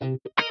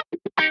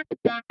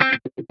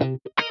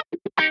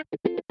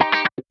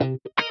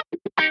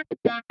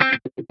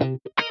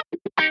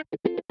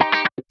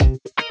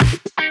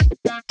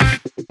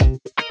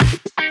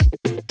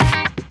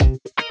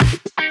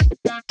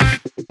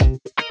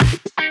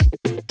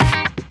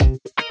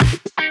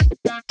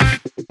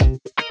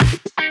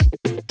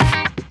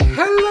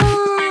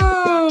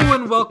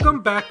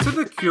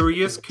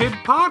Curious Kid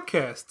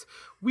Podcast.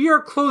 We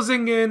are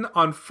closing in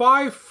on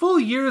 5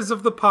 full years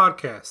of the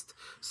podcast,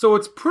 so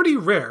it's pretty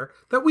rare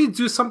that we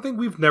do something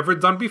we've never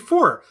done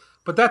before.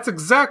 But that's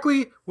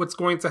exactly what's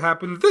going to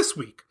happen this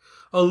week.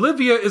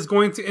 Olivia is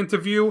going to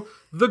interview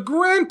the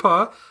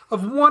grandpa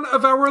of one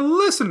of our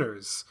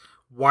listeners.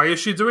 Why is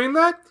she doing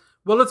that?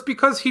 Well, it's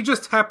because he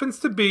just happens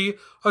to be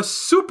a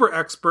super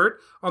expert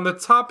on the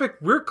topic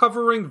we're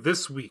covering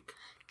this week.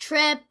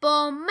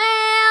 Triple mailbag!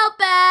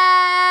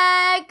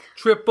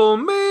 Triple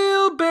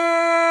mailbag!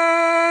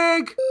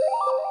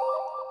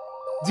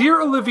 Dear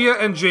Olivia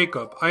and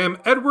Jacob, I am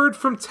Edward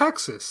from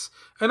Texas,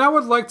 and I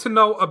would like to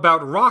know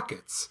about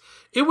rockets.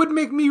 It would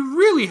make me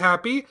really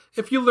happy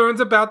if you learned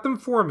about them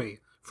for me.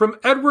 From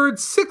Edward,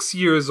 6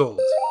 years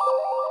old.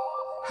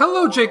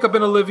 Hello, Jacob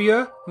and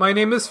Olivia. My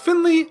name is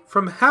Finley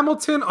from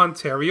Hamilton,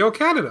 Ontario,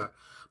 Canada.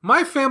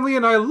 My family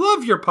and I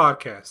love your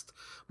podcast.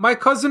 My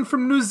cousin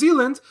from New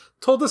Zealand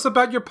told us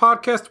about your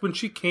podcast when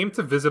she came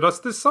to visit us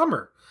this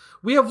summer.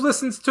 We have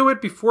listened to it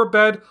before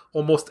bed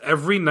almost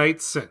every night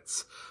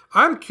since.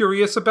 I'm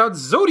curious about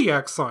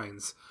zodiac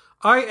signs.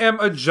 I am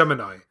a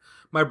Gemini.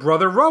 My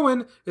brother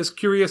Rowan is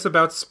curious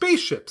about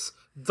spaceships,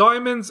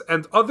 diamonds,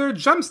 and other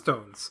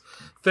gemstones.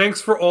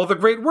 Thanks for all the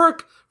great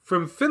work.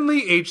 From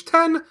Finley, age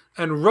 10,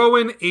 and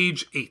Rowan,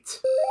 age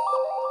 8.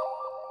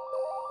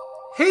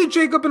 Hey,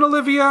 Jacob and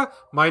Olivia.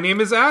 My name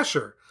is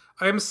Asher.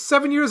 I am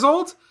 7 years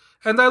old,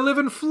 and I live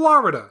in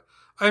Florida.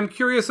 I am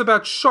curious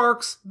about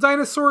sharks,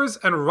 dinosaurs,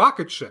 and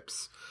rocket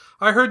ships.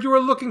 I heard you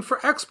were looking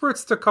for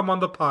experts to come on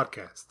the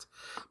podcast.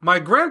 My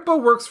grandpa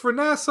works for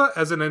NASA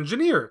as an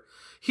engineer.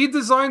 He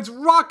designs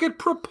rocket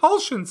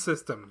propulsion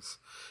systems.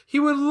 He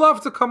would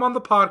love to come on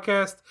the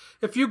podcast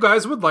if you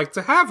guys would like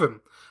to have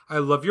him. I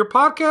love your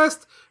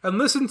podcast and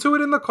listen to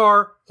it in the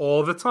car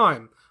all the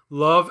time.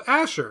 Love,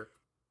 Asher.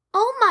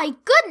 Oh my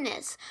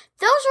goodness!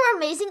 Those are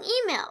amazing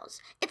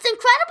emails. It's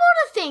incredible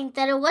to think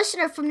that a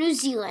listener from New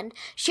Zealand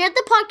shared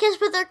the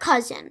podcast with her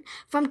cousin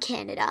from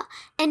Canada,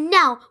 and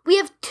now we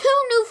have 2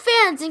 new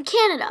fans in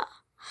Canada.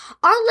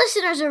 Our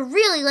listeners are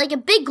really like a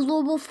big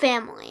global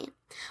family.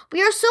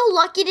 We are so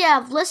lucky to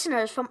have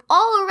listeners from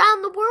all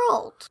around the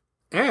world.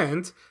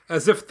 And,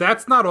 as if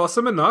that's not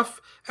awesome enough,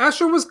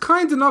 Asher was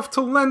kind enough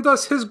to lend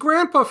us his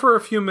grandpa for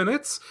a few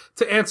minutes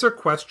to answer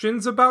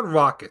questions about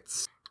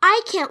rockets.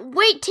 I can't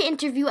wait to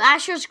interview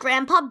Asher's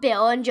grandpa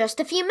Bill in just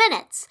a few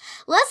minutes.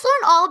 Let's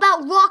learn all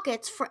about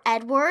rockets for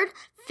Edward,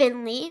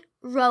 Finley,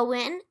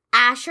 Rowan,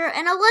 Asher,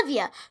 and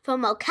Olivia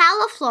from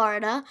Ocala,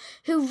 Florida,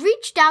 who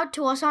reached out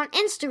to us on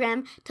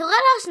Instagram to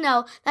let us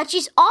know that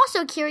she's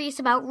also curious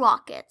about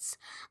rockets.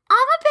 I'm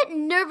a bit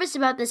nervous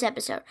about this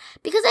episode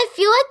because I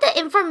feel like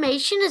the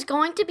information is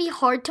going to be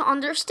hard to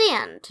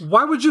understand.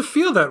 Why would you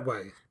feel that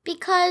way?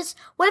 Because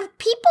when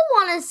people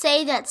want to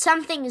say that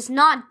something is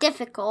not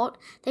difficult,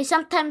 they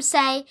sometimes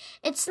say,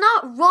 it's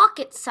not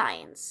rocket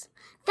science.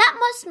 That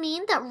must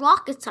mean that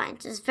rocket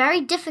science is very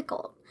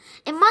difficult.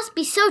 It must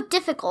be so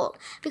difficult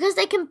because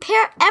they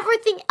compare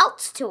everything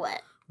else to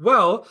it.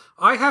 Well,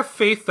 I have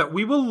faith that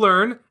we will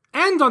learn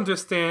and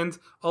understand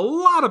a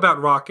lot about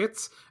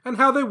rockets and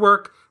how they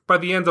work by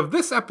the end of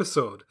this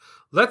episode.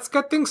 Let's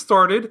get things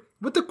started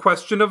with the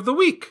question of the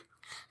week.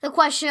 The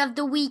question of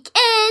the week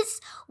is,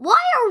 why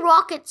are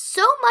rockets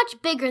so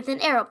much bigger than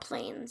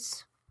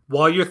airplanes?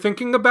 While you're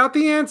thinking about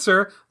the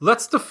answer,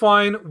 let's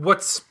define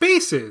what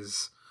space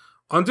is.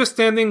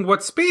 Understanding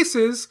what space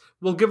is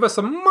will give us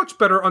a much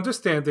better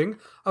understanding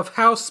of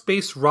how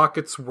space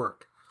rockets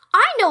work.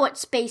 I know what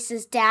space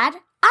is, Dad.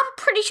 I'm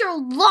pretty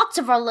sure lots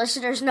of our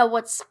listeners know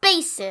what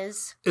space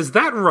is. Is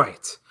that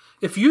right?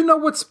 If you know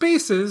what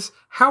space is,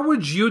 how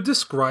would you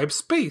describe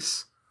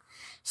space?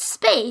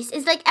 Space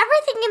is like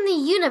everything in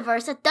the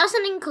universe that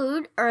doesn't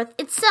include Earth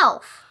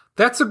itself.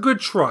 That's a good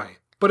try,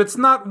 but it's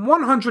not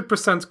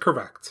 100%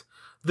 correct.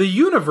 The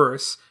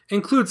universe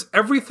includes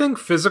everything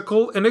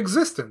physical in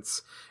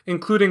existence,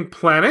 including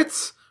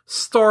planets,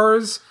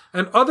 stars,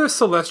 and other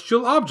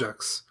celestial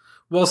objects,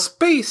 while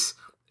space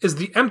is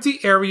the empty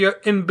area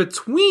in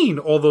between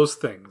all those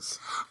things.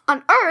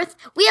 On Earth,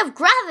 we have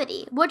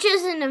gravity, which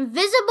is an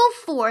invisible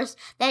force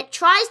that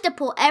tries to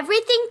pull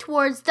everything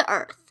towards the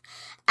Earth.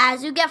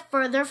 As you get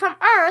further from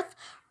Earth,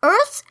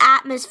 Earth's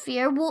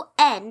atmosphere will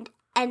end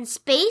and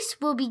space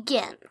will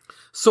begin.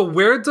 So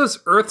where does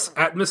Earth's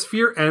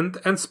atmosphere end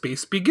and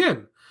space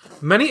begin?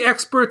 Many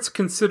experts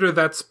consider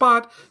that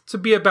spot to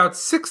be about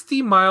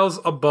 60 miles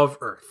above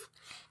Earth.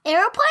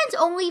 Airplanes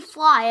only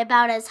fly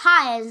about as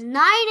high as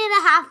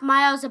 9.5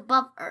 miles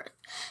above Earth,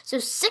 so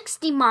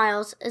 60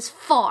 miles is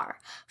far,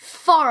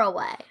 far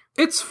away.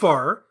 It's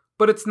far,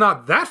 but it's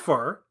not that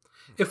far.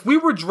 If we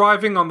were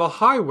driving on the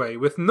highway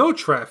with no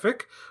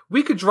traffic,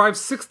 we could drive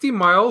 60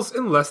 miles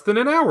in less than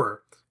an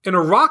hour. In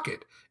a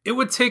rocket, it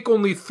would take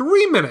only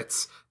 3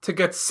 minutes to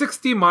get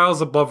 60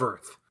 miles above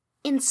Earth.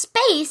 In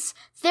space,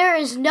 there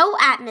is no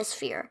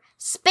atmosphere.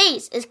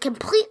 Space is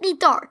completely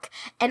dark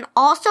and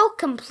also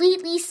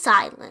completely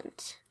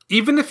silent.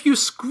 Even if you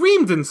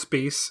screamed in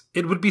space,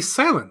 it would be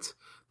silent.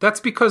 That's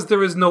because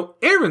there is no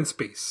air in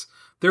space.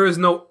 There is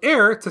no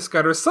air to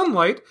scatter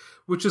sunlight,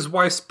 which is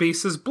why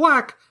space is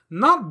black,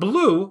 not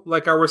blue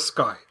like our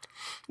sky.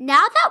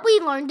 Now that we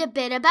learned a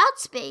bit about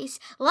space,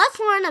 let's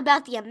learn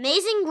about the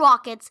amazing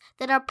rockets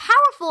that are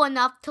powerful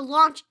enough to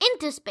launch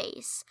into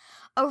space.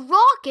 A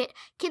rocket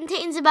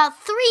contains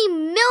about 3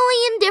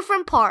 million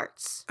different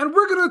parts. And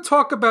we're going to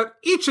talk about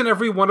each and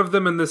every one of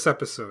them in this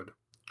episode.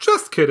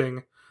 Just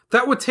kidding.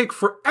 That would take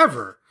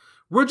forever.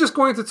 We're just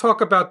going to talk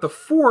about the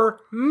 4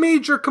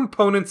 major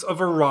components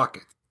of a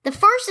rocket. The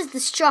first is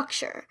the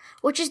structure,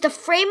 which is the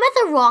frame of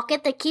the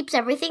rocket that keeps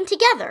everything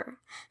together.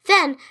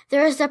 Then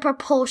there is the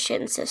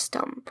propulsion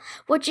system,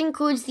 which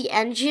includes the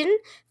engine,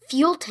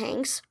 fuel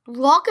tanks,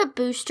 rocket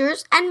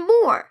boosters, and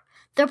more.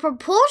 The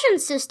propulsion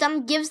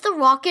system gives the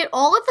rocket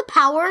all of the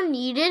power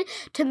needed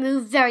to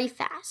move very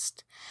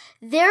fast.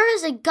 There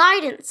is a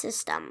guidance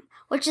system,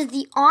 which is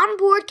the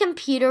onboard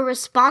computer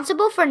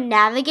responsible for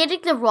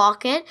navigating the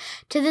rocket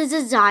to the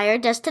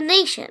desired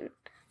destination.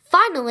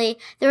 Finally,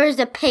 there is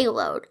the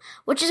payload,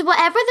 which is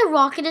whatever the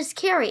rocket is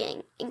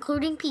carrying,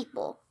 including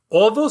people.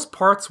 All those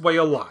parts weigh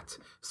a lot,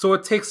 so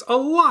it takes a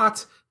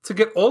lot to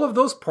get all of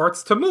those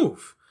parts to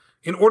move.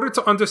 In order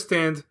to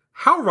understand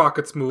how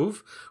rockets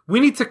move, we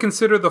need to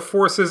consider the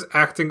forces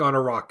acting on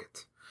a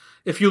rocket.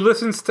 If you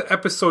listened to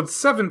episode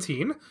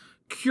 17,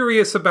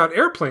 Curious About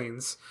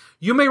Airplanes,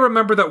 you may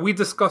remember that we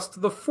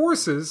discussed the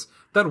forces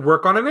that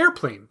work on an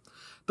airplane.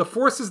 The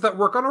forces that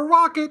work on a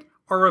rocket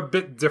are a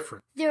bit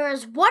different. There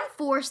is one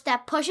force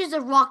that pushes a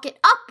rocket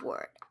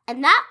upward,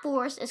 and that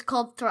force is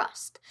called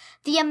thrust.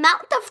 The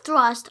amount of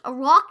thrust a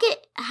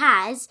rocket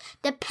has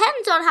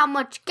depends on how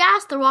much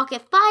gas the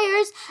rocket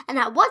fires and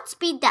at what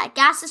speed that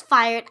gas is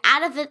fired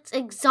out of its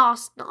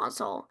exhaust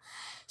nozzle.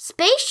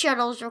 Space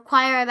shuttles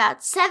require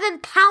about 7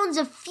 pounds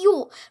of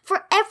fuel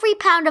for every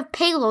pound of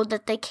payload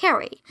that they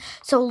carry,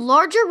 so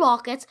larger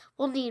rockets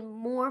will need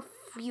more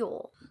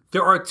fuel.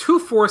 There are 2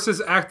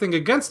 forces acting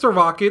against a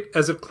rocket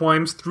as it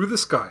climbs through the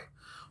sky.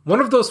 One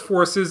of those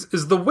forces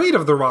is the weight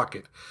of the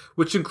rocket,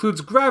 which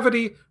includes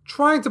gravity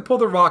trying to pull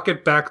the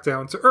rocket back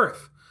down to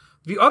Earth.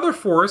 The other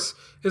force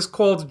is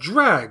called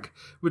drag,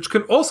 which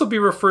can also be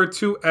referred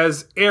to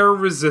as air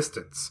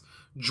resistance.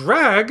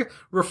 Drag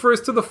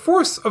refers to the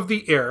force of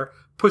the air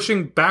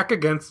pushing back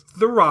against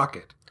the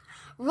rocket.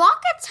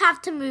 Rockets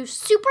have to move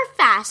super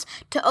fast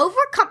to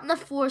overcome the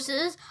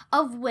forces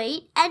of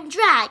weight and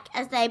drag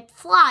as they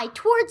fly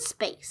towards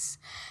space.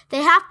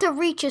 They have to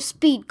reach a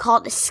speed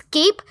called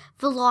escape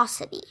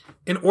velocity.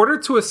 In order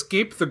to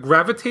escape the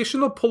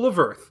gravitational pull of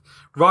Earth,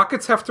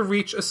 rockets have to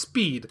reach a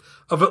speed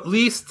of at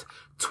least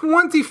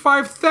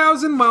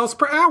 25,000 miles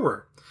per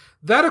hour.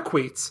 That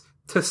equates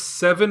to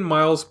 7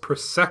 miles per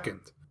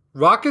second.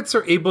 Rockets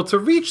are able to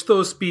reach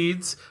those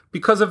speeds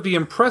because of the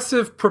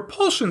impressive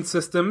propulsion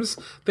systems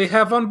they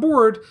have on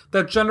board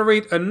that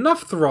generate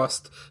enough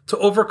thrust to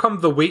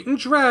overcome the weight and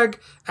drag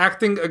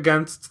acting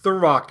against the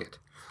rocket.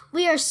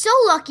 We are so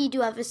lucky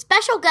to have a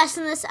special guest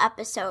in this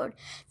episode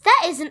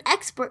that is an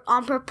expert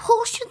on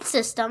propulsion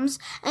systems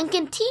and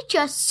can teach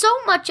us so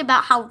much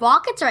about how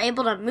rockets are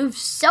able to move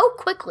so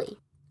quickly.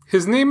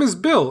 His name is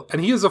Bill,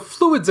 and he is a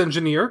fluids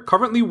engineer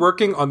currently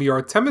working on the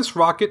Artemis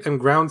rocket and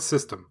ground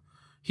system.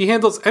 He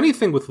handles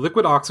anything with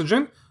liquid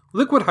oxygen,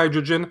 liquid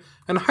hydrogen,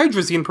 and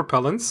hydrazine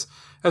propellants,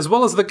 as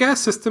well as the gas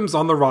systems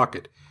on the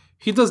rocket.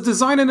 He does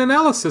design and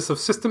analysis of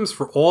systems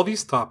for all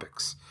these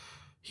topics.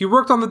 He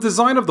worked on the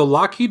design of the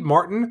Lockheed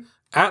Martin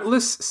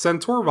Atlas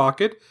Centaur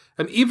rocket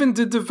and even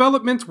did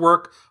development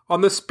work on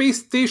the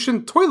space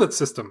station toilet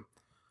system.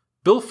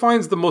 Bill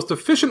finds the most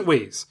efficient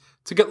ways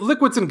to get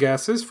liquids and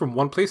gases from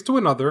one place to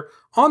another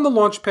on the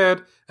launch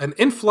pad and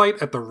in flight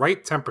at the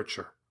right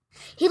temperature.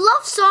 He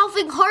loves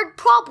solving hard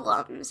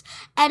problems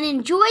and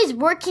enjoys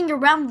working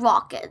around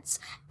rockets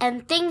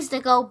and things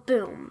that go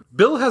boom.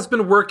 Bill has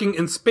been working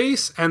in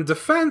space and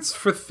defense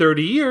for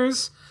 30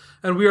 years,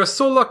 and we are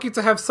so lucky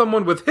to have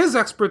someone with his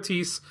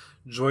expertise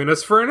join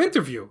us for an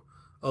interview.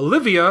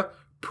 Olivia,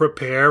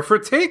 prepare for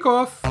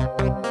takeoff.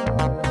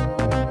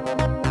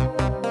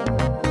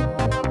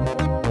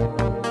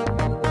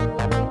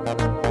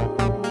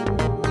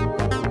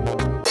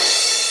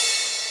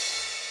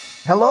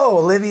 Hello,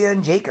 Olivia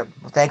and Jacob.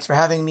 Well, thanks for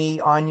having me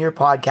on your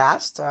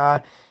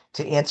podcast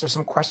to answer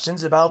some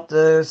questions about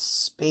the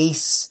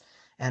space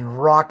and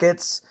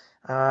rockets.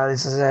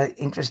 This is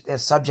a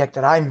subject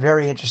that I'm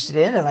very interested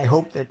in, and I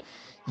hope that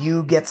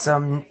you get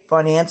some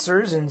fun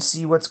answers and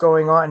see what's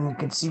going on, and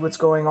can see what's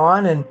going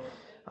on,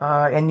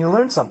 and you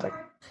learn something.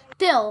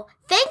 Bill,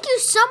 thank you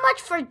so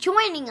much for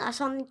joining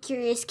us on the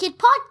Curious Kid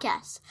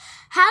podcast.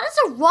 How does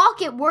a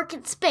rocket work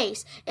in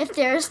space if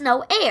there is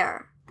no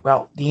air?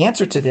 Well, the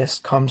answer to this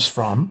comes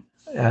from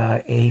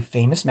a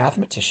famous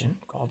mathematician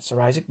called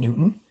Sir Isaac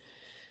Newton,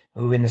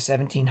 who in the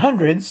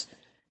 1700s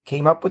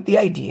came up with the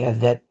idea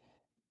that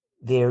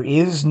there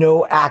is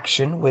no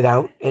action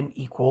without an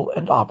equal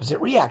and opposite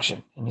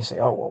reaction. And you say,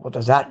 oh, well, what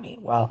does that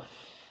mean? Well,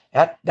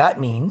 that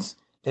means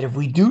that if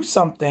we do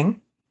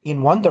something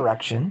in one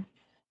direction,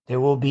 there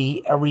will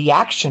be a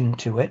reaction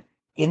to it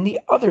in the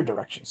other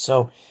direction.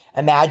 So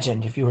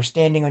imagine if you were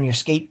standing on your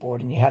skateboard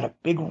and you had a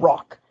big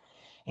rock,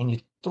 and you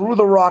threw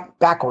the rock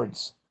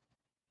backwards,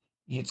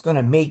 it's going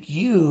to make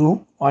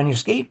you on your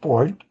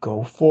skateboard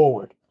go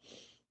forward.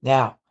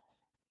 Now,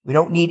 we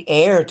don't need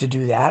air to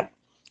do that.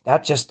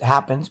 That just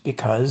happens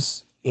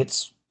because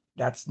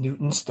that's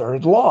Newton's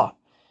third law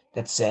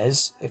that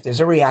says if there's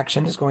a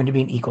reaction, there's going to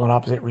be an equal and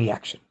opposite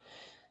reaction.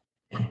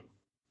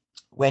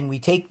 When we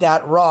take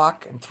that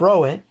rock and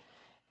throw it,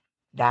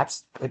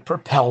 it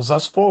propels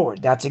us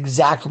forward. That's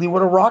exactly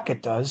what a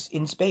rocket does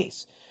in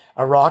space.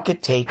 A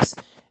rocket takes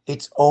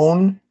its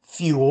own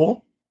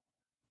fuel,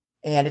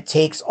 and it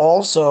takes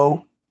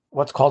also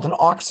what's called an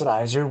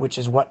oxidizer, which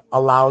is what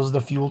allows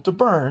the fuel to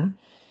burn,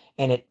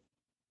 and it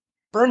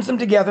burns them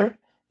together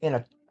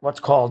in what's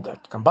called a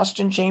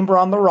combustion chamber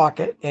on the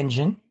rocket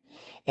engine,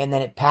 and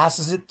then it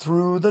passes it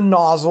through the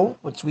nozzle,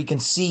 which we can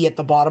see at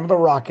the bottom of the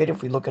rocket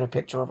if we look at a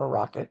picture of a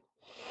rocket,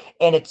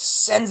 and it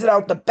sends it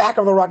out the back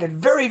of the rocket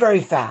very, very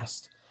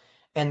fast.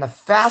 And the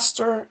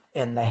faster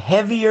and the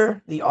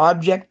heavier the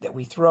object that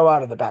we throw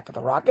out of the back of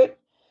the rocket,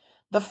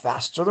 the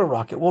faster the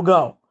rocket will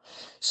go.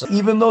 So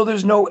even though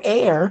there's no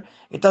air,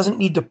 it doesn't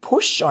need to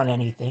push on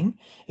anything.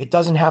 It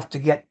doesn't have to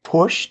get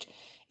pushed.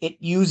 It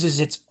uses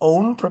its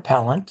own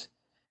propellant,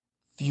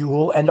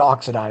 fuel, and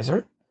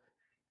oxidizer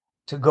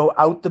to go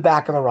out the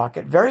back of the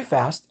rocket very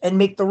fast and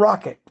make the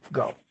rocket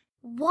go.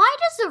 Why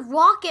does a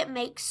rocket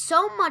make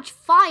so much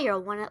fire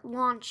when it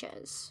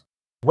launches?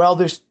 Well,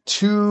 there's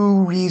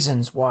two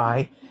reasons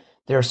why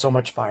there's so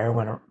much fire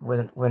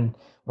when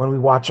we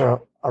watch a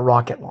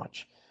rocket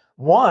launch.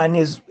 One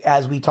is,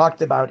 as we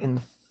talked about in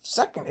the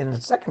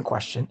second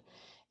question,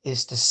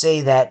 is to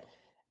say that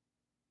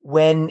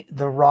when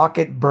the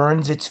rocket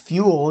burns its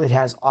fuel, it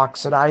has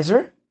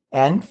oxidizer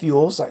and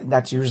fuel. So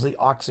that's usually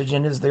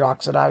oxygen is the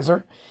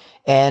oxidizer,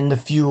 and the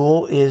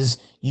fuel is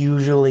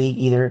usually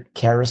either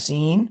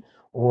kerosene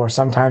or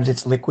sometimes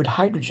it's liquid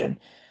hydrogen.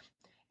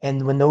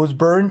 And when those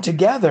burn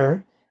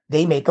together,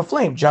 they make a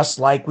flame, just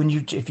like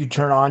if you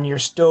turn on your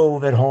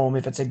stove at home,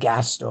 if it's a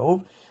gas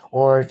stove,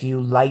 or if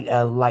you light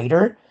a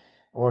lighter,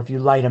 or if you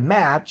light a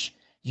match,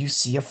 you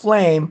see a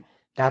flame.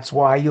 That's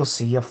why you'll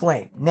see a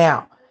flame.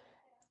 Now,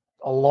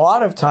 a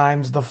lot of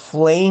times the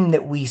flame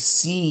that we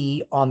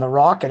see on the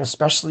rocket,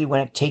 especially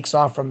when it takes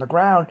off from the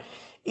ground,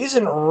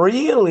 isn't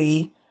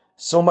really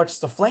so much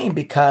the flame,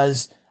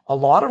 because a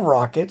lot of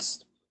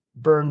rockets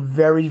burn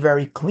very,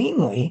 very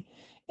cleanly,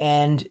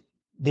 and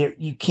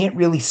you can't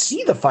really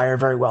see the fire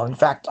very well. In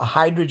fact, a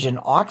hydrogen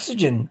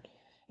oxygen,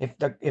 if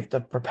the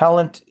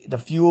propellant, the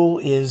fuel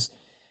is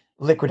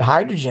liquid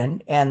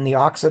hydrogen and the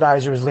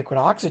oxidizer is liquid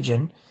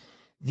oxygen,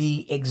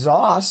 the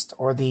exhaust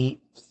or the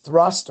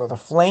thrust or the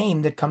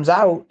flame that comes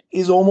out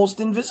is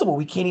almost invisible.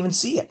 We can't even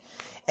see it.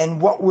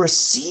 And what we're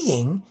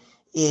seeing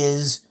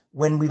is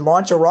when we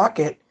launch a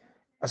rocket,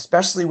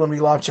 especially when we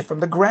launch it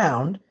from the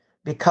ground,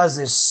 because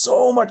there's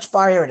so much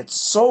fire and it's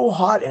so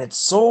hot and it's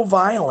so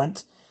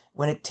violent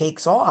when it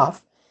takes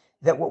off,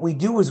 that what we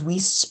do is we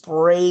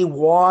spray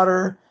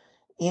water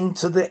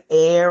into the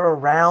air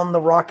around the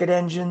rocket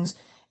engines,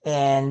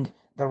 and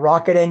the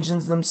rocket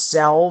engines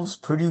themselves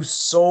produce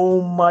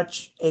so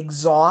much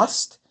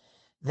exhaust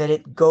that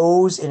it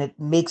goes and it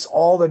makes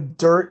all the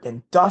dirt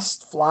and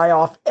dust fly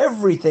off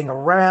everything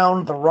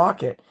around the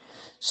rocket.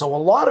 So a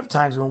lot of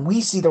times when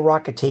we see the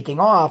rocket taking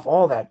off,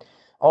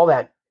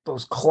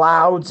 those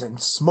clouds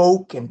and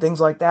smoke and things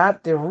like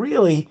that, they're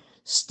really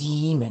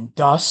steam and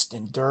dust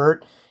and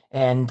dirt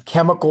and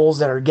chemicals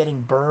that are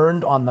getting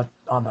burned on the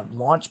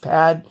launch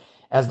pad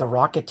as the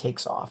rocket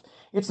takes off.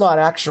 It's not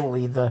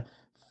actually the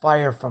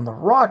fire from the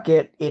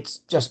rocket, it's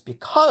just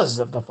because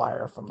of the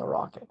fire from the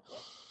rocket.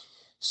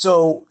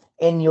 So,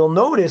 and you'll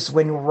notice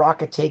when a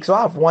rocket takes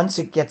off, once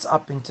it gets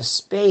up into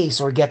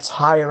space or gets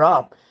higher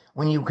up,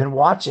 when you can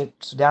watch it,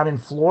 so down in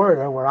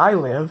Florida where I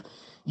live,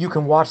 you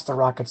can watch the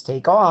rockets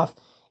take off.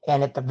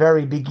 And at the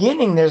very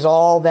beginning, there's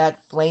all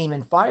that flame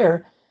and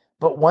fire.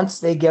 But once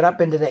they get up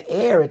into the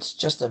air, it's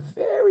just a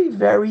very,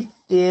 very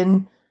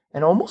thin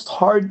and almost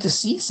hard to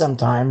see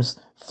sometimes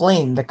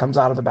flame that comes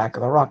out of the back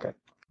of the rocket.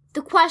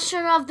 The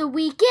question of the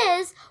week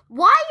is,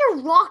 why are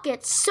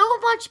rockets so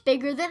much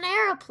bigger than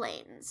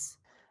airplanes?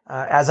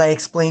 As I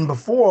explained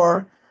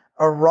before,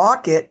 a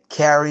rocket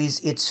carries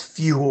its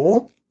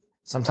fuel.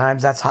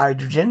 Sometimes that's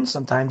hydrogen,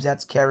 sometimes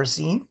that's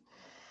kerosene.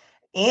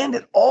 And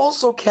it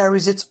also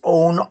carries its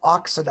own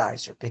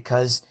oxidizer,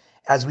 because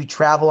as we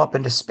travel up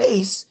into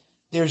space,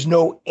 there's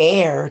no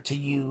air to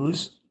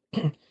use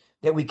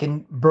that we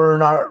can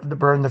burn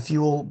the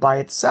fuel by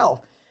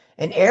itself.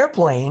 An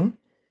airplane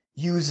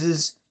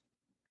uses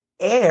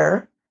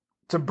air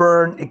to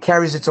burn. It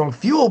carries its own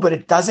fuel, but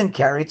it doesn't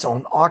carry its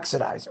own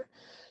oxidizer.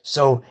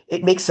 So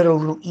it makes it a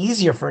little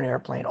easier for an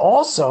airplane.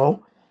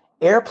 Also,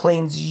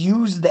 airplanes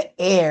use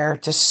the air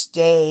to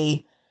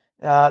stay.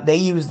 They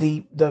use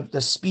the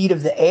speed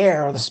of the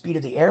air, or the speed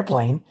of the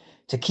airplane,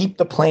 to keep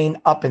the plane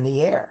up in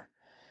the air,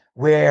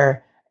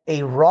 where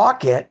a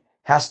rocket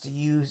has to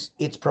use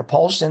its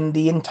propulsion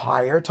the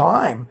entire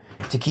time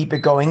to keep it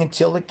going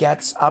until it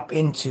gets up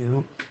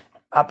into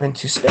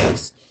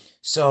space.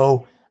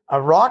 So a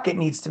rocket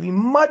needs to be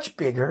much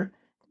bigger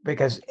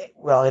because,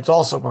 well, it's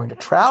also going to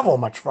travel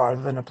much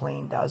farther than a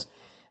plane does,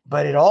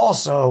 but it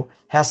also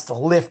has to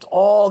lift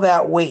all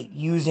that weight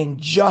using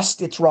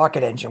just its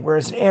rocket engine,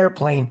 whereas an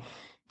airplane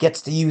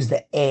gets to use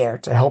the air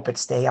to help it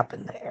stay up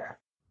in the air.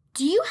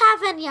 Do you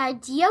have any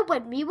idea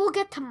when we will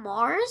get to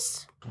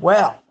Mars?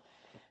 Well,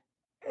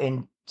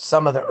 in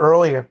some of the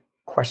earlier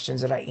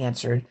questions that I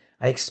answered,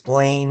 I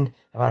explained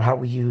about how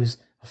we use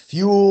a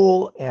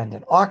fuel and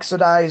an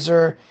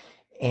oxidizer,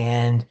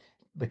 and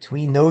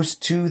between those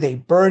two, they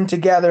burn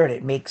together, and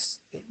it makes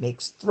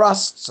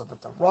thrust so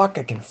that the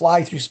rocket can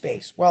fly through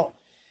space. Well,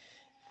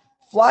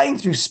 flying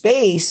through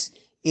space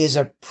is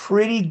a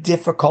pretty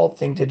difficult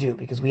thing to do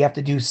because we have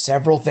to do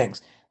several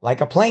things.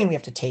 Like a plane, we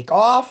have to take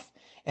off,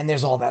 and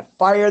there's all that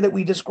fire that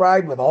we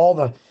described with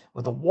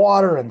the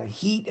water and the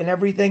heat and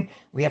everything.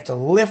 We have to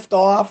lift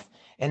off,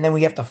 and then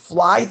we have to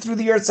fly through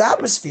the Earth's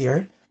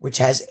atmosphere, which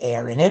has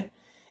air in it,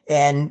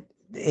 and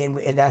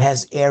that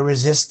has air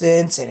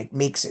resistance, and it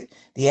makes it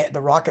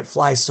the rocket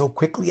flies so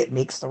quickly it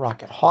makes the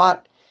rocket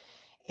hot.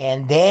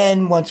 And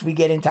then once we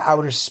get into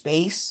outer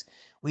space,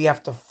 we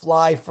have to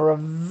fly for a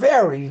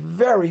very,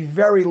 very,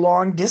 very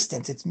long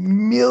distance. It's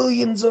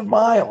millions of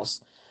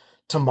miles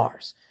to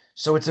Mars.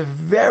 So it's a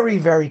very,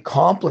 very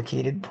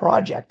complicated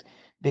project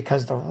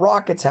because the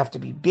rockets have to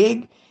be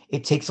big.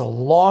 It takes a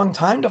long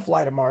time to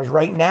fly to Mars.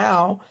 Right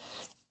now,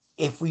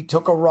 if we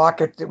took a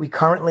rocket that we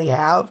currently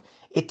have,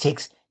 it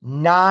takes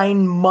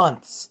 9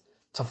 months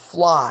to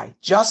fly,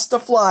 just to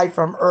fly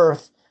from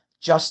Earth,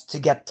 just to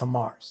get to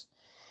Mars.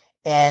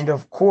 And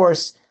of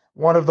course,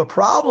 one of the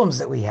problems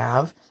that we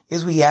have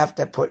is we have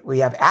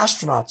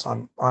astronauts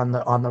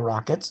on the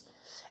rockets,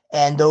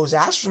 and those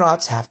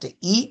astronauts have to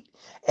eat,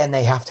 and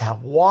they have to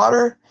have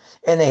water,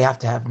 and they have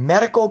to have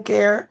medical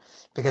care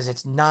because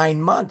it's 9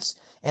 months,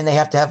 and they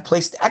have to have a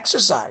place to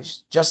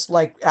exercise, just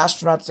like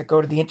astronauts that go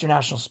to the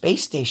International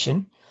Space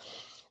Station.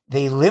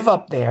 They live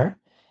up there,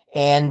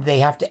 and they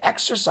have to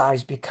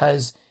exercise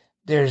because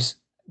there's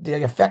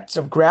the effects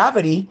of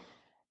gravity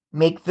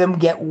make them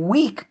get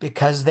weak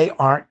because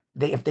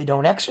if they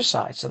don't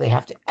exercise. So they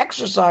have to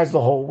exercise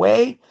the whole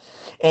way.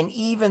 And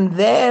even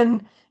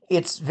then,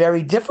 it's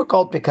very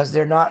difficult because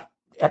they're not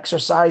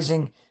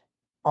exercising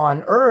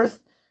on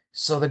Earth.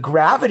 So the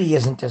gravity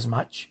isn't as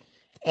much,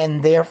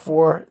 and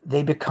therefore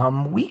they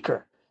become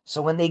weaker.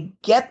 So when they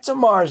get to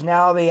Mars,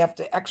 now they have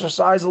to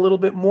exercise a little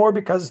bit more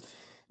because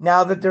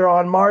now that they're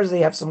on Mars, they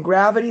have some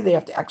gravity. They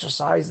have to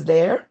exercise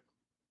there.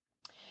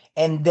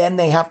 And then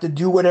they have to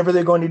do whatever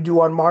they're going to do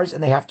on Mars,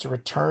 and they have to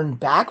return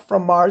back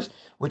from Mars,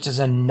 which is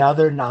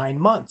another 9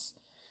 months.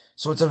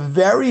 So it's a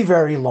very,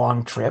 very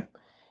long trip,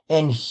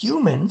 and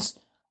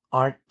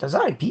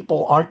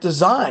people aren't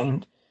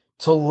designed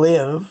to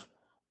live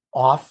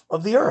off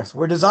of the Earth.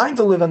 We're designed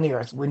to live on the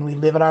Earth. When we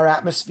live in our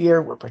atmosphere,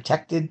 we're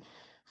protected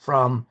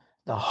from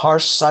the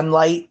harsh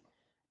sunlight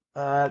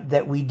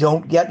that we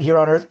don't get here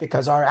on Earth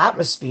because our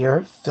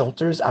atmosphere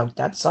filters out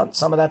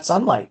some of that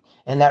sunlight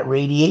and that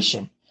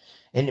radiation.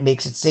 And it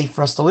makes it safe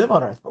for us to live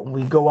on Earth. But when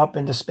we go up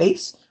into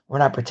space, we're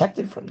not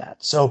protected from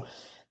that. So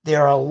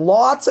there are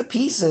lots of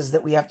pieces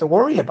that we have to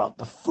worry about.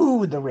 The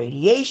food, the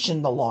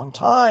radiation, the long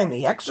time,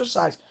 the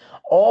exercise,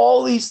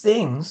 all these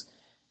things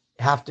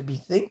have to be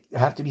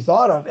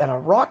thought of. And a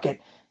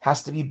rocket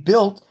has to be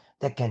built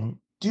that can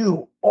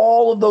do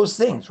all of those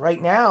things.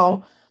 Right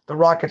now, the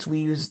rockets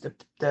we use, the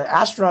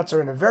astronauts are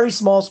in a very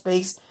small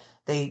space.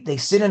 They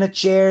sit in a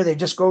chair. They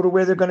just go to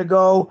where they're going to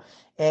go.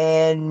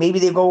 And maybe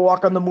they go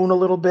walk on the moon a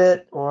little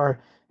bit,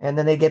 and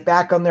then they get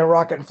back on their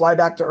rocket and fly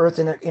back to Earth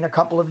in a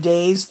couple of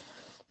days.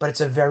 But it's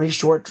a very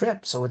short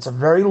trip. So it's a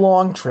very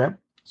long trip.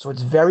 So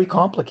it's very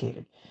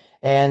complicated.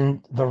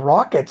 And the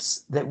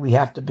rockets that we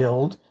have to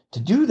build to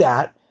do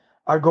that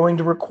are going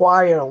to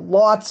require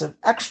lots of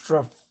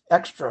extra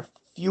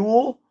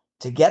fuel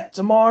to get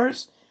to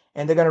Mars.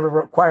 And they're going to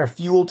require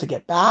fuel to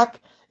get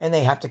back. And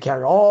they have to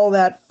carry all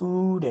that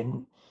food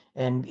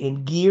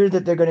and gear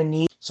that they're going to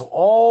need. So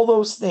all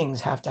those things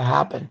have to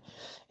happen.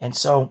 And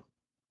so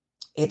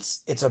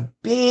it's a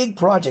big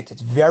project.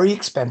 It's very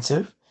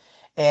expensive.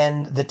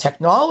 And the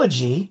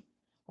technology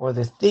or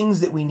the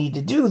things that we need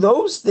to do,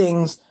 those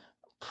things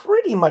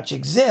pretty much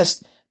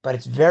exist, but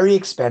it's very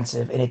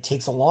expensive. And it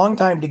takes a long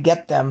time to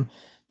get them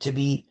to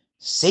be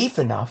safe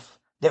enough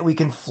that we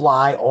can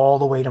fly all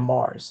the way to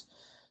Mars.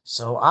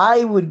 So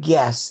I would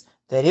guess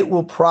that it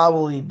will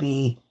probably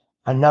be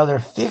another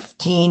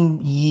 15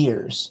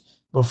 years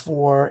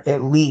before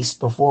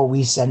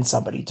we send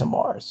somebody to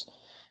Mars,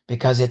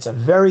 because it's a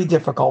very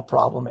difficult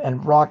problem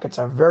and rockets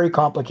are very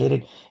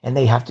complicated and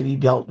they have to be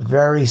built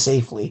very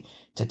safely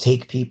to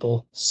take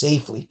people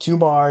safely to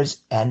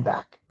Mars and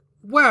back.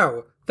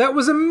 Wow, that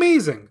was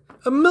amazing.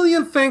 A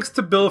million thanks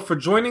to Bill for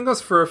joining us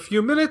for a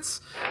few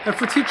minutes and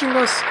for teaching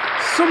us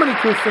so many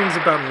cool things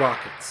about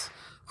rockets.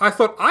 I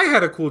thought I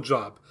had a cool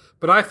job,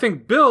 but I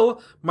think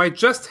Bill might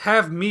just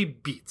have me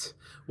beat.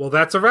 Well,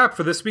 that's a wrap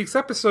for this week's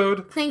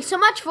episode. Thanks so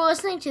much for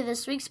listening to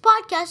this week's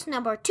podcast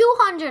number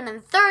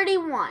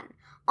 231.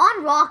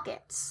 on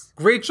rockets.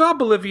 Great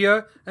job,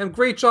 Olivia, and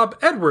great job,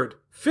 Edward,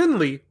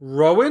 Finley,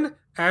 Rowan,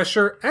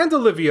 Asher, and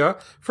Olivia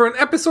for an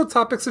episode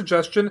topic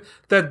suggestion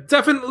that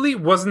definitely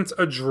wasn't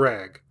a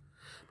drag.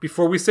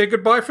 Before we say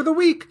goodbye for the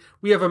week,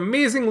 we have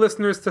amazing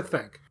listeners to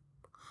thank.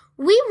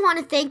 We want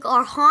to thank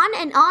Arhan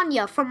and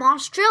Anya from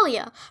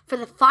Australia for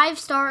the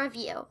 5-star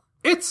review.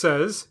 It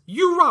says,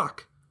 "You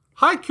rock."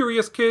 Hi,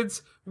 curious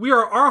kids. We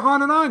are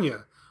Arhan and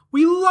Anya.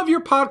 We love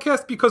your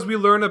podcast because we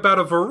learn about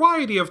a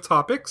variety of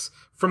topics,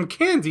 from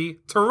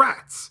candy to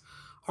rats.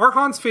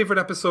 Arhan's favorite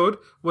episode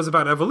was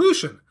about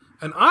evolution,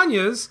 and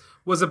Anya's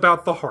was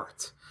about the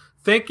heart.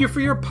 Thank you for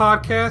your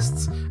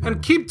podcasts,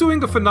 and keep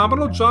doing a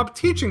phenomenal job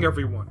teaching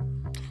everyone.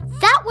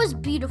 That was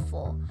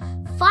beautiful.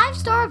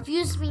 5-star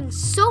reviews mean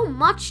so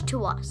much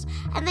to us,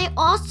 and they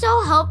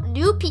also help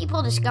new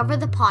people discover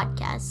the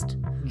podcast.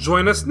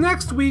 Join us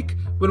next week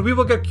when we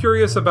will get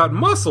curious about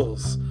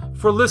mussels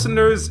for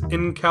listeners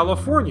in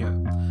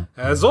California.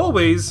 As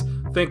always,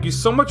 thank you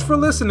so much for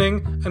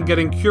listening and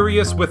getting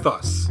curious with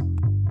us.